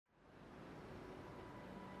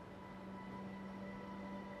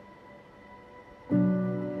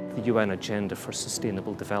UN Agenda for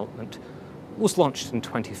Sustainable Development was launched in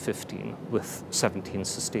 2015 with 17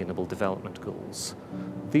 Sustainable Development Goals.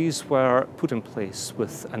 These were put in place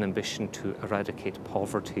with an ambition to eradicate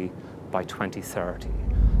poverty by 2030,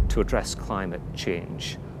 to address climate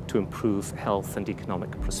change, to improve health and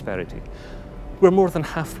economic prosperity. We're more than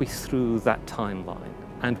halfway through that timeline,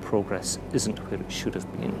 and progress isn't where it should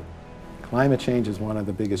have been. Climate change is one of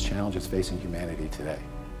the biggest challenges facing humanity today,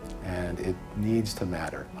 and it needs to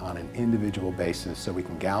matter on an individual basis so we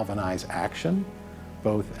can galvanize action,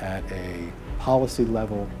 both at a policy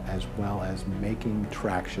level as well as making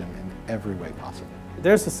traction in every way possible.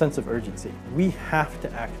 There's a sense of urgency. We have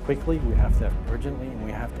to act quickly, we have to act urgently, and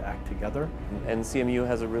we have to act together. And CMU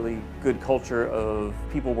has a really good culture of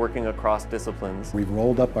people working across disciplines. We've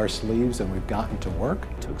rolled up our sleeves and we've gotten to work.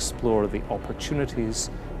 To explore the opportunities,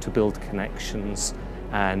 to build connections,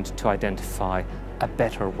 and to identify a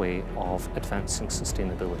better way of advancing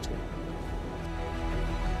sustainability.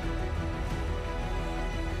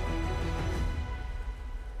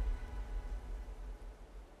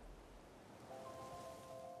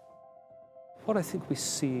 What I think we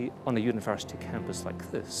see on a university campus like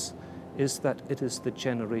this is that it is the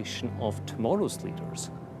generation of tomorrow's leaders,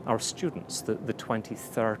 our students, the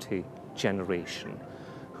 2030 generation,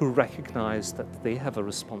 who recognize that they have a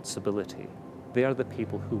responsibility. They are the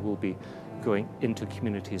people who will be going into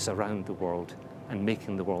communities around the world and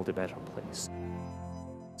making the world a better place.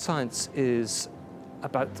 Science is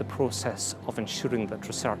about the process of ensuring that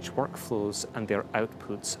research workflows and their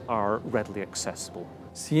outputs are readily accessible.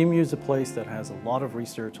 CMU is a place that has a lot of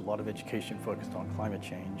research, a lot of education focused on climate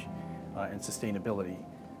change and sustainability.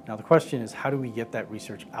 Now the question is, how do we get that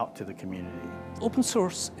research out to the community? Open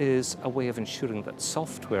source is a way of ensuring that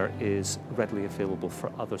software is readily available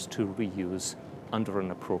for others to reuse under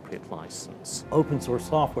an appropriate license. Open source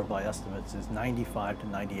software, by estimates, is 95 to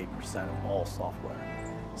 98% of all software.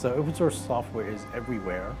 So open source software is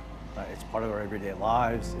everywhere. It's part of our everyday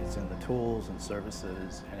lives. It's in the tools and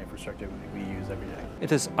services and infrastructure we use every day.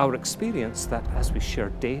 It is our experience that as we share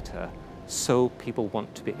data, so people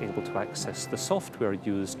want to be able to access the software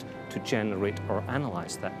used to generate or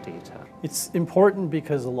analyze that data. It's important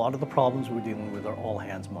because a lot of the problems we're dealing with are all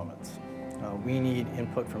hands moments. We need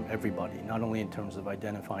input from everybody, not only in terms of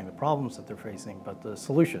identifying the problems that they're facing, but the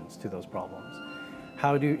solutions to those problems.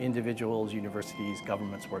 How do individuals, universities,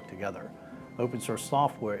 governments work together? Open source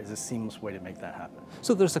software is a seamless way to make that happen.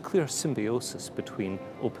 So there's a clear symbiosis between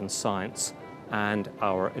open science and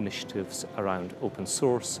our initiatives around open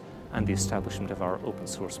source and the establishment of our Open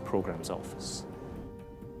Source Programs Office.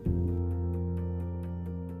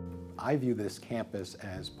 I view this campus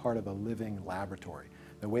as part of a living laboratory.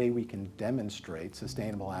 The way we can demonstrate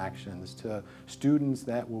sustainable actions to students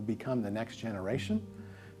that will become the next generation.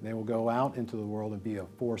 They will go out into the world and be a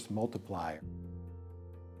force multiplier.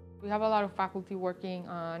 We have a lot of faculty working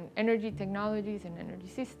on energy technologies and energy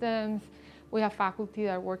systems. We have faculty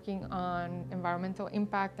that are working on environmental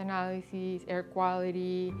impact analyses, air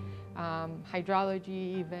quality,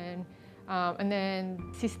 hydrology even, and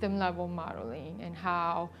then system level modeling and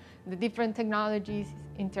how the different technologies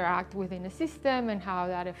interact within a system and how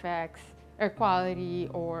that affects air quality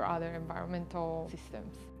or other environmental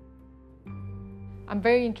systems. I'm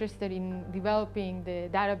very interested in developing the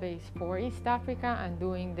database for East Africa and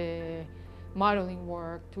doing the modeling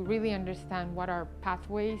work to really understand what are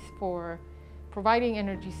pathways for providing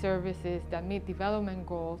energy services that meet development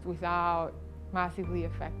goals without massively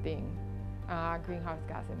affecting greenhouse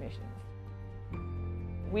gas emissions.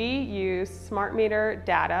 We use smart meter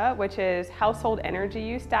data, which is household energy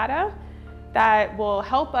use data, that will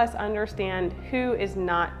help us understand who is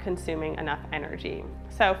not consuming enough energy.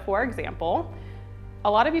 So for example, a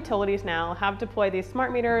lot of utilities now have deployed these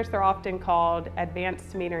smart meters. They're often called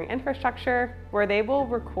advanced metering infrastructure, where they will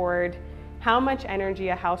record how much energy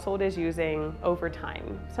a household is using over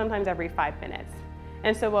time, sometimes every 5 minutes.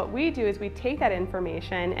 And so what we do is we take that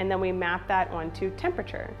information and then we map that onto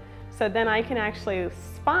temperature. So then I can actually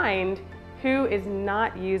find who is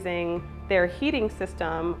not using their heating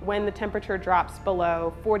system when the temperature drops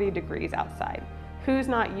below 40 degrees outside. Who's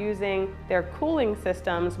not using their cooling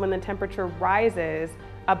systems when the temperature rises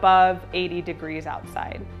above 80 degrees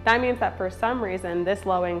outside. That means that for some reason, this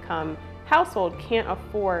low-income household can't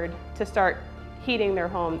afford to start heating their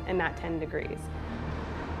home in that 10 degrees.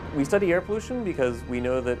 We study air pollution because we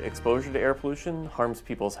know that exposure to air pollution harms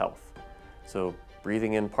people's health. So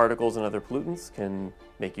breathing in particles and other pollutants can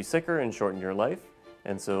make you sicker and shorten your life.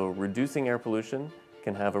 And so reducing air pollution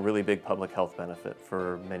can have a really big public health benefit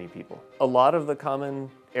for many people. A lot of the common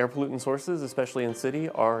air pollutant sources, especially in city,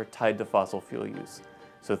 are tied to fossil fuel use.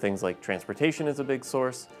 So things like transportation is a big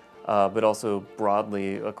source, but also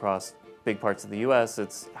broadly across big parts of the US,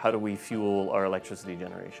 it's how do we fuel our electricity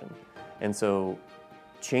generation? And so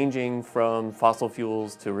changing from fossil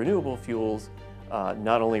fuels to renewable fuels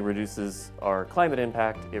not only reduces our climate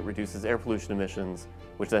impact, it reduces air pollution emissions,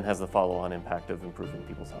 which then has the follow-on impact of improving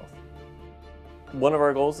people's health. One of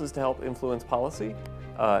our goals is to help influence policy,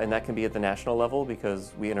 and that can be at the national level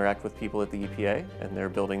because we interact with people at the EPA and they're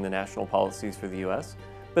building the national policies for the US.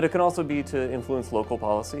 But it can also be to influence local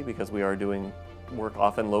policy because we are doing work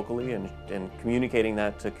often locally and communicating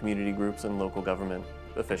that to community groups and local government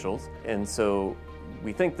officials. And so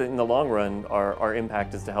we think that in the long run, our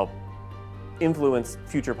impact is to help influence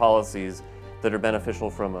future policies that are beneficial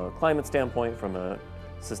from a climate standpoint, from a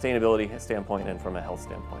sustainability standpoint, and from a health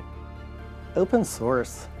standpoint. Open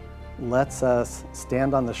source lets us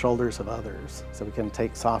stand on the shoulders of others, so we can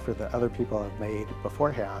take software that other people have made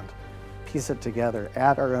beforehand, piece it together,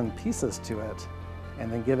 add our own pieces to it,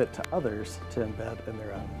 and then give it to others to embed in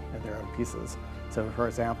their own pieces. So for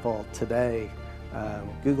example, today,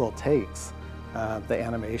 Google takes the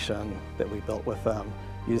animation that we built with them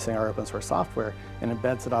using our open source software and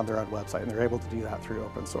embeds it on their own website, and they're able to do that through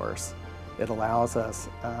open source. It allows us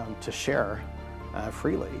to share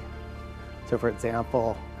freely. So for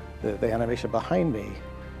example, the animation behind me,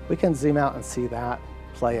 we can zoom out and see that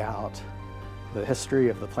play out, the history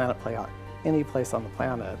of the planet play out any place on the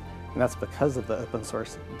planet, and that's because of the open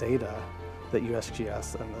source data that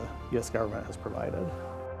USGS and the US government has provided.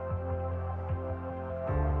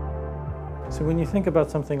 So when you think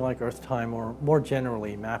about something like Earth Time, or more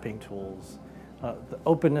generally mapping tools, the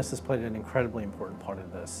openness has played an incredibly important part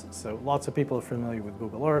of this. So lots of people are familiar with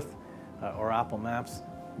Google Earth or Apple Maps.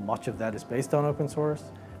 Much of that is based on open source,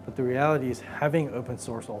 but the reality is having open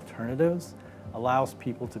source alternatives allows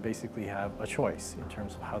people to basically have a choice in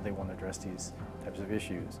terms of how they want to address these types of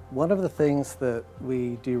issues. One of the things that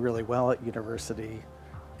we do really well at university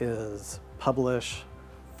is publish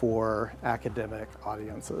for academic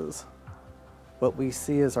audiences. What we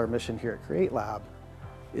see as our mission here at Create Lab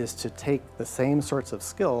is to take the same sorts of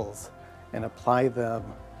skills and apply them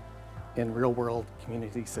in real-world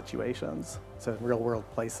community situations. So in real-world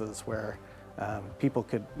places where people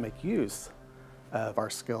could make use of our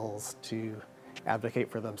skills to advocate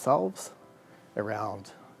for themselves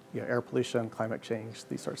around air pollution, climate change,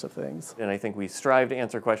 these sorts of things. And I think we strive to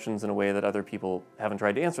answer questions in a way that other people haven't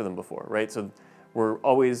tried to answer them before, right? So we're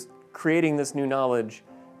always creating this new knowledge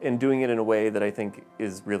and doing it in a way that I think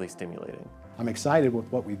is really stimulating. I'm excited with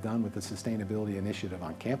what we've done with the Sustainability Initiative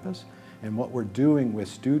on campus and what we're doing with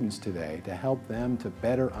students today to help them to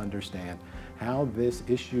better understand how this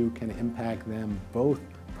issue can impact them both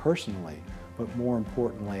personally, but more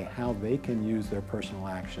importantly, how they can use their personal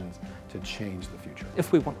actions to change the future.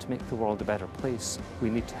 If we want to make the world a better place, we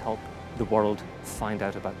need to help the world find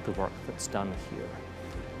out about the work that's done here.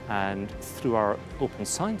 And through our Open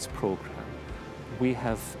Science program, we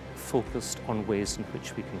have focused on ways in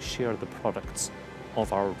which we can share the products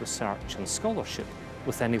of our research and scholarship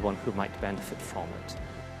with anyone who might benefit from it.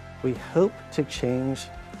 We hope to change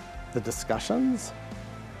the discussions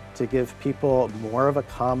to give people more of a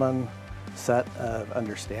common set of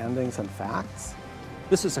understandings and facts.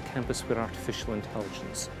 This is a campus where artificial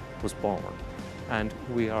intelligence was born, and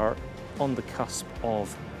we are on the cusp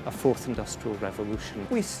of a fourth industrial revolution.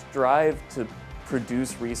 We strive to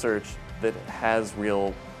produce research that has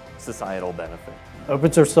real societal benefit.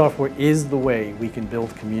 Open source software is the way we can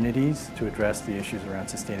build communities to address the issues around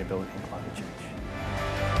sustainability and climate change.